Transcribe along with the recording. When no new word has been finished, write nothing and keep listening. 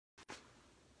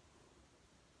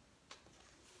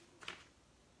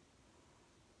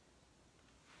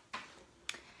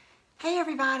Hey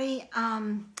everybody,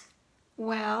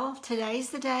 well, today's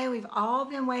the day we've all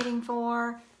been waiting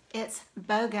for. It's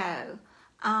BOGO.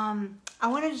 I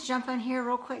wanted to jump on here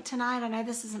real quick tonight. I know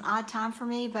this is an odd time for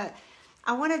me, but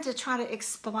I wanted to try to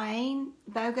explain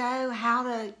BOGO, how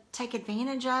to take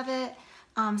advantage of it,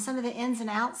 some of the ins and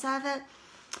outs of it.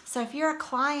 So if you're a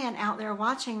client out there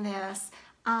watching this,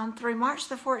 through March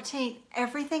the 14th,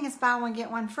 everything is buy one, get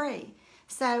one free.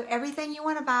 So everything you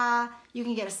want to buy, you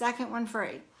can get a second one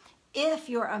free. If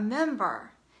you're a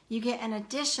member, you get an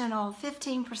additional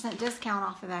 15% discount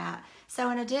off of that. So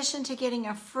in addition to getting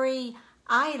a free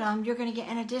item, you're going to get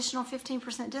an additional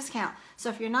 15% discount. So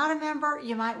if you're not a member,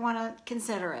 you might want to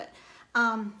consider it.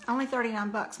 Only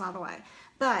 39 bucks, by the way.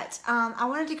 But I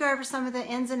wanted to go over some of the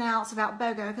ins and outs about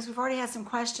BOGO because we've already had some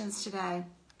questions today.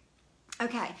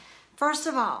 Okay, first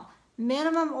of all,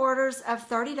 minimum orders of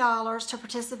 $30 to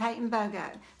participate in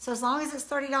BOGO. So as long as it's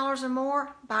 $30 or more,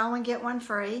 buy one, get one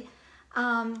free.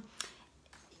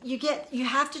 You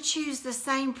have to choose the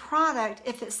same product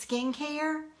if it's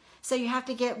skincare. So you have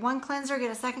to get one cleanser,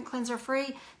 get a second cleanser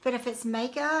free. But if it's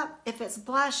makeup, if it's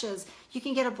blushes, you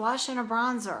can get a blush and a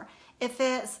bronzer. If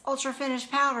it's ultra finish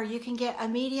powder, you can get a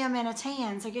medium and a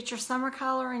tan. So get your summer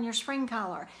color and your spring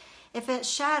color. If it's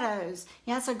shadows,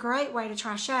 that's a great way to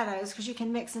try shadows because you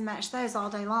can mix and match those all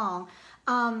day long.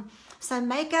 So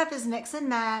makeup is mix and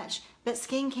match, but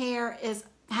skincare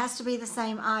has to be the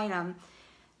same item.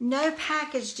 No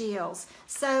package deals.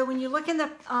 So when you look in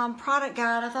the product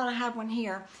guide, I thought I had one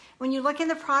here. When you look in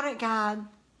the product guide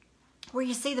where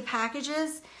you see the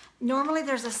packages, normally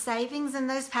there's a savings in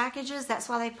those packages. That's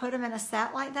why they put them in a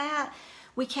set like that.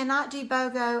 We cannot do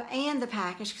BOGO and the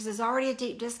package because there's already a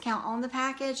deep discount on the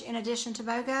package in addition to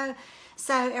BOGO.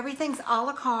 So everything's a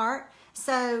la carte.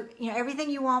 So,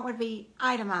 everything you want would be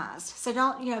itemized. So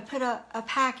don't, put a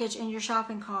package in your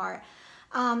shopping cart.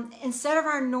 Instead of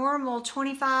our normal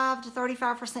 25 to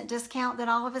 35% discount that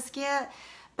all of us get,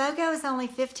 BOGO is only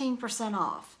 15%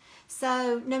 off.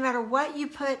 So no matter what you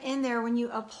put in there, when you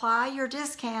apply your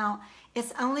discount,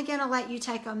 it's only going to let you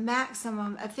take a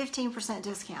maximum of 15%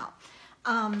 discount.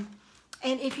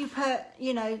 And if you put,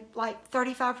 like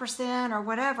 35% or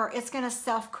whatever, it's going to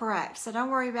self-correct. So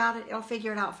don't worry about it. It'll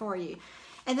figure it out for you.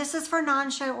 And this is for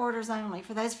non-show orders only.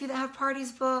 For those of you that have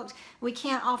parties booked, we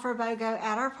can't offer BOGO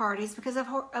at our parties because,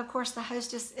 of course, the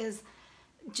hostess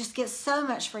just gets so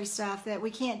much free stuff that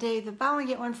we can't do the buy one,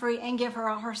 get one free and give her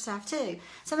all her stuff too.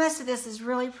 So most of this is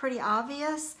really pretty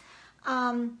obvious.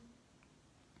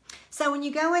 So when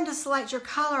you go in to select your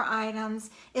color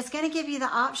items, it's going to give you the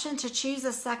option to choose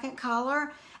a second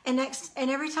color. And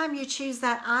every time you choose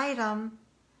that item,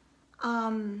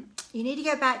 you need to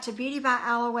go back to Beauty by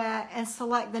Aloette and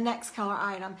select the next color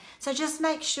item. So just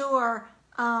make sure,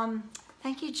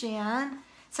 thank you, Jen.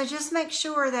 So just make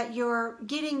sure that you're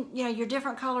getting, your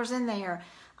different colors in there.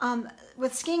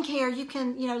 With skincare, you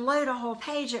can, load a whole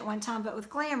page at one time, but with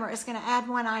Glamour, it's going to add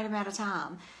one item at a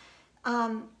time.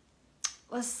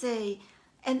 Let's see.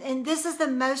 And this is the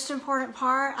most important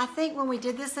part. I think when we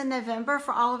did this in November,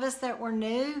 for all of us that were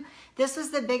new, this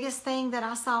was the biggest thing that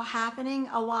I saw happening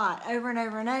a lot over and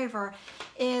over and over,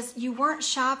 is you weren't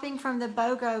shopping from the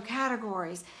BOGO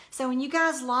categories. So when you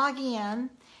guys log in,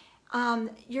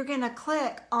 you're going to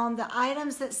click on the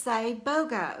items that say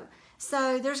BOGO.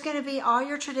 So there's going to be all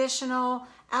your traditional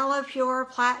Aloe Pure,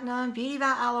 Platinum, Beauty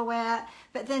by Aloette,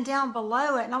 but then down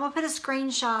below it, and I'm going to put a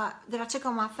screenshot that I took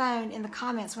on my phone in the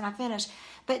comments when I finish,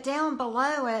 but down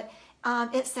below it,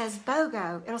 it says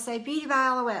BOGO. It'll say Beauty by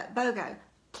Aloette, BOGO,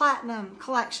 Platinum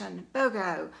Collection,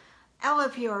 BOGO, Aloe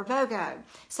Pure, BOGO.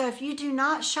 So if you do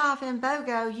not shop in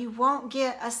BOGO, you won't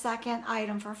get a second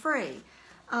item for free.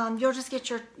 You'll just get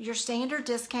your standard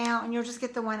discount and you'll just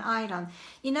get the one item.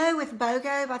 With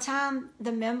BOGO, by the time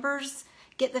the members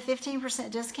get the 15%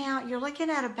 discount, you're looking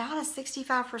at about a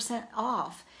 65%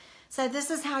 off. So this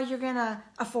is how you're going to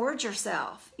afford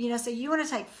yourself. So you want to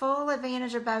take full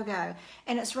advantage of BOGO.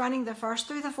 And it's running the 1st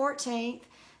through the 14th.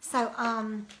 So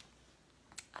I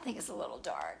think it's a little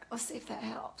dark. Let's see if that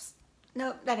helps.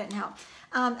 Nope, that didn't help.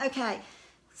 Okay,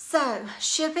 so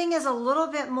shipping is a little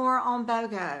bit more on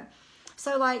BOGO.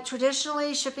 So like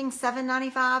traditionally shipping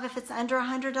 $7.95 if it's under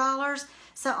 $100.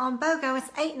 So on BOGO it's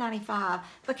 $8.95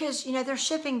 because they're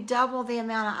shipping double the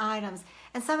amount of items.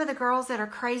 And some of the girls that are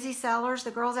crazy sellers,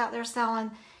 the girls out there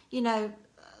selling,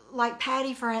 like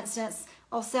Patty for instance,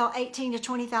 will sell $18,000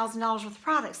 to $20,000 worth of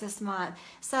products this month.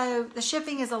 So the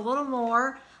shipping is a little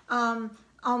more on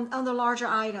the larger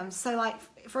items. So like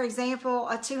for example,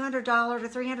 a $200 to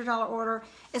 $300 order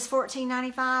is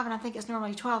 $14.95, and I think it's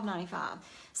normally $12.95.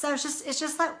 So it's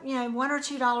just like, you know, $1 or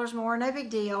 $2 more, no big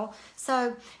deal.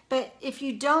 So, but if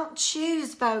you don't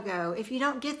choose BOGO, if you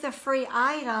don't get the free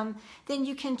item, then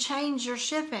you can change your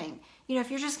shipping. You know,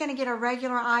 if you're just going to get a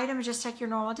regular item and just take your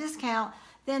normal discount,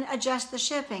 then adjust the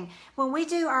shipping. When we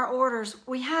do our orders,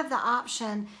 we have the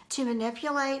option to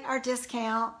manipulate our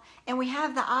discount, and we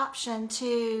have the option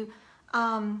to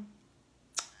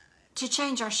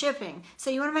change our shipping. So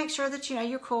you want to make sure that you know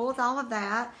you're cool with all of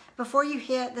that before you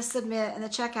hit the submit and the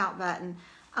checkout button.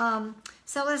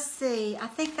 So let's see. I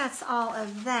think that's all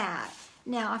of that.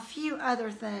 Now, a few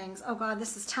other things. Oh God,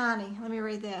 this is tiny. Let me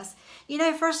read this. You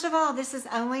know, first of all, this is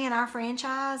only in our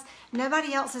franchise.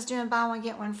 Nobody else is doing buy one,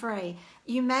 get one free.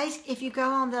 You may, if you go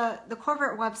on the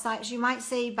corporate websites, you might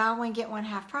see buy one, get one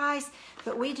half price,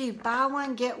 but we do buy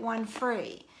one, get one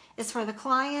free. It's for the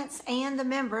clients and the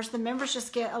members. The members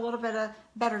just get a little bit of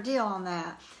better deal on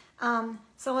that.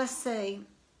 So let's see.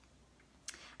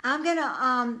 I'm going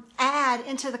to add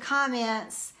into the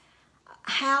comments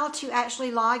how to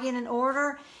actually log in and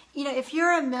order. You know, if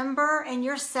you're a member and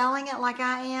you're selling it like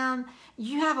I am,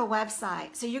 you have a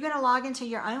website. So you're going to log into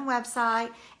your own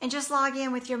website and just log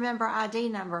in with your member ID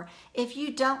number. If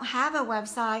you don't have a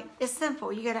website, it's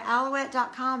simple. You go to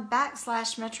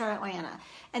Aloette.com/Metro Atlanta,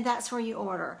 and that's where you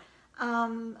order.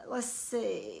 Let's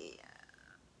see.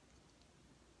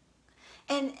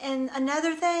 And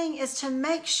another thing is to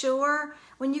make sure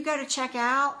when you go to check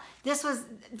out, this was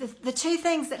the two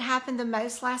things that happened the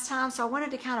most last time, so I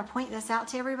wanted to kind of point this out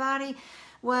to everybody,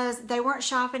 was they weren't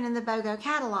shopping in the BOGO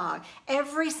catalog.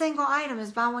 Every single item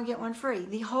is buy one, get one free.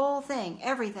 The whole thing,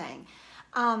 everything.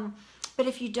 But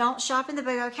if you don't shop in the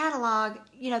BOGO catalog,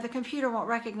 you know, the computer won't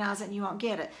recognize it and you won't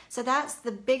get it. So that's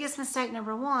the biggest mistake,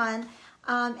 number one.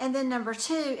 And then number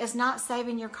two is not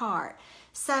saving your cart.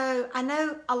 So I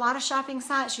know a lot of shopping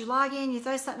sites, you log in, you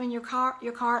throw something in your cart,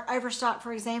 overstock,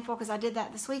 for example, because I did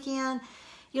that this weekend.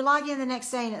 You log in the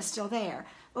next day and it's still there.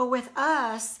 Well, with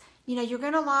us, you know, you're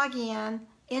going to log in,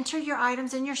 enter your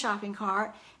items in your shopping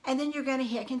cart, and then you're going to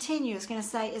hit continue. It's going to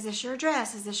say, is this your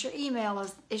address? Is this your email?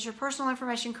 Is your personal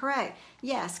information correct?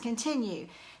 Yes, continue.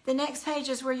 The next page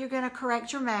is where you're going to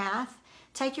correct your math,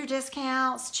 take your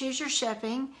discounts, choose your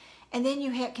shipping, and then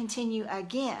you hit continue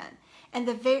again. And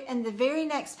the very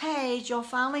next page, you'll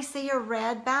finally see a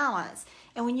red balance.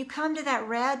 And when you come to that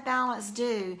red balance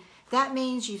due, that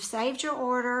means you've saved your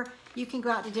order. You can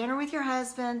go out to dinner with your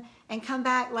husband and come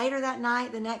back later that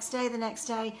night, the next day,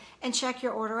 and check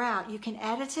your order out. You can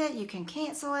edit it, you can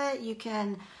cancel it, you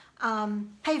can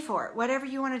pay for it, whatever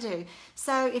you want to do.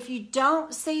 So if you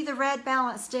don't see the red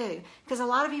balance due, because a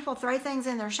lot of people throw things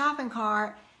in their shopping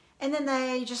cart and then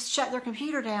they just shut their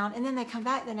computer down, and then they come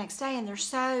back the next day and they're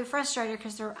so frustrated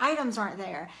because their items aren't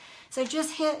there. So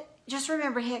just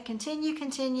remember, hit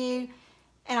continue,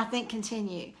 and I think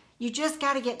continue. You just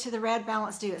got to get to the red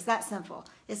balance due. It's that simple.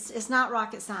 It's not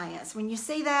rocket science. When you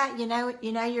see that, you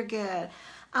know you're good.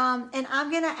 And I'm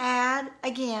going to add,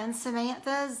 again,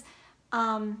 Samantha's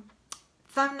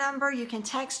phone number. You can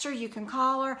text her, you can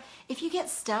call her. If you get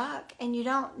stuck and you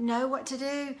don't know what to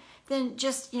do, then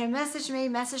just, message me,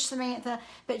 message Samantha.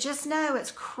 But just know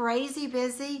it's crazy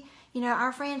busy. You know,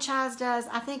 our franchise does,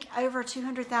 I think, over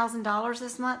 $200,000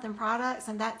 this month in products,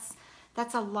 and that's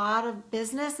a lot of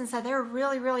business. And so they're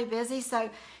really, really busy. So,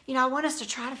 I want us to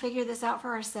try to figure this out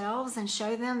for ourselves and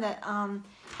show them that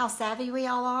how savvy we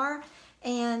all are.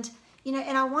 And,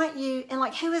 and I want you, and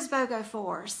like, who is BOGO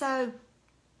for? So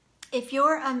if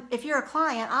you're a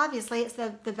client, obviously it's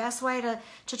the best way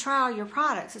to try all your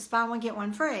products. It's buy one, get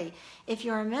one free. If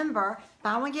you're a member,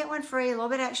 buy one, get one free, a little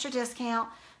bit extra discount.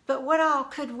 But what all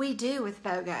could we do with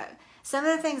BOGO? Some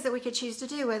of the things that we could choose to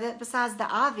do with it, besides the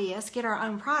obvious, get our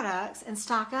own products and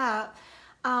stock up.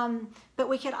 But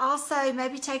we could also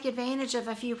maybe take advantage of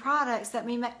a few products that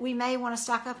we may want to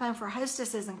stock up on for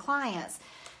hostesses and clients.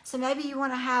 So maybe you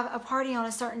want to have a party on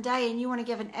a certain day and you want to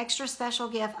give an extra special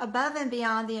gift above and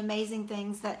beyond the amazing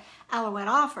things that Aloette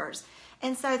offers.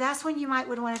 And so that's when you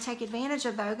would want to take advantage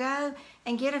of BOGO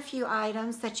and get a few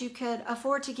items that you could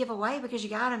afford to give away because you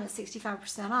got them at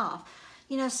 65% off.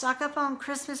 Stock up on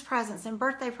Christmas presents and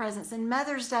birthday presents, and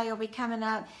Mother's Day will be coming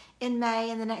up in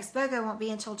May, and the next BOGO won't be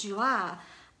until July.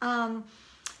 And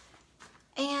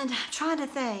I'm trying to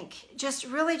think, just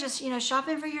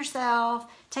shopping for yourself,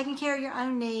 taking care of your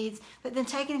own needs, but then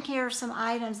taking care of some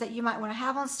items that you might want to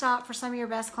have on stock for some of your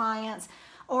best clients,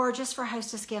 or just for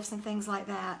hostess gifts and things like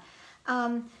that.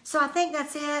 So I think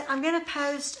that's it. I'm going to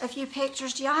post a few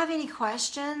pictures. Do y'all have any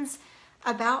questions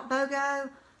about BOGO?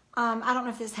 I don't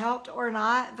know if this helped or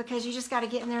not, because you just got to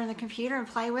get in there in the computer and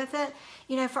play with it.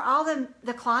 You know, for all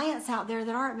the clients out there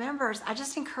that aren't members, I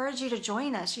just encourage you to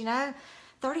join us. You know,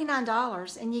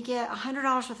 $39 and you get $100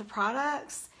 worth of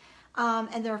products.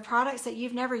 And there are products that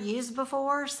you've never used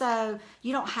before, so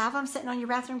you don't have them sitting on your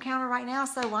bathroom counter right now,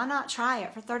 so why not try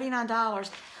it for $39?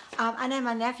 I know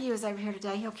my nephew is over here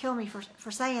today. He'll kill me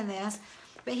for saying this,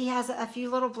 but he has a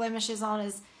few little blemishes on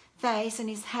his face, and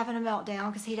he's having a meltdown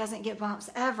because he doesn't get bumps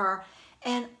ever.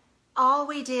 And all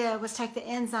we did was take the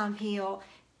enzyme peel.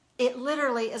 It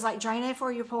literally is like Drano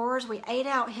for your pores. We ate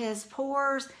out his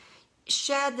pores,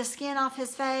 shed the skin off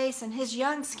his face, and his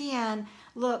young skin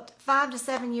looked 5 to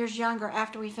 7 years younger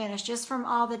after we finished, just from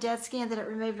all the dead skin that it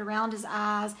removed around his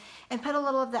eyes, and put a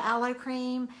little of the aloe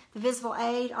cream, the Visible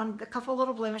Aid, on a couple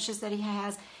little blemishes that he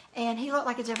has, and he looked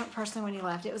like a different person when he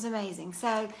left. It was amazing.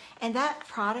 So, and that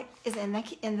product is in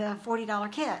the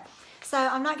 $40 kit. So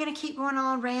I'm not going to keep going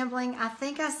on rambling. I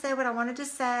think I said what I wanted to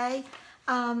say.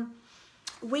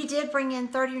 We did bring in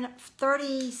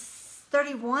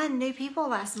 31 new people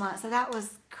last month, so that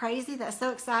was crazy. That's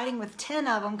so exciting, with 10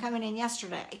 of them coming in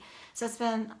yesterday. So it's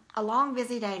been a long,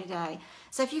 busy day today.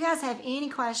 So if you guys have any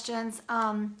questions,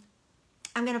 I'm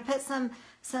going to put some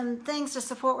things to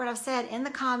support what I've said in the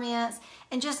comments,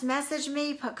 and just message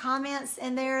me, put comments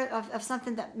in there of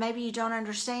something that maybe you don't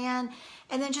understand,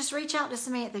 and then just reach out to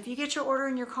Samantha. If you get your order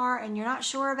in your car and you're not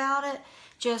sure about it,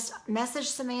 just message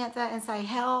Samantha and say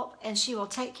help, and she will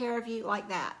take care of you like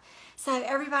that. So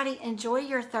everybody, enjoy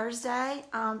your Thursday.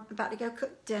 I'm about to go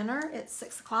cook dinner. It's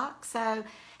 6 o'clock. So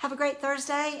have a great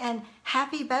Thursday, and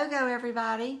happy BOGO,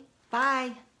 everybody.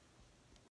 Bye.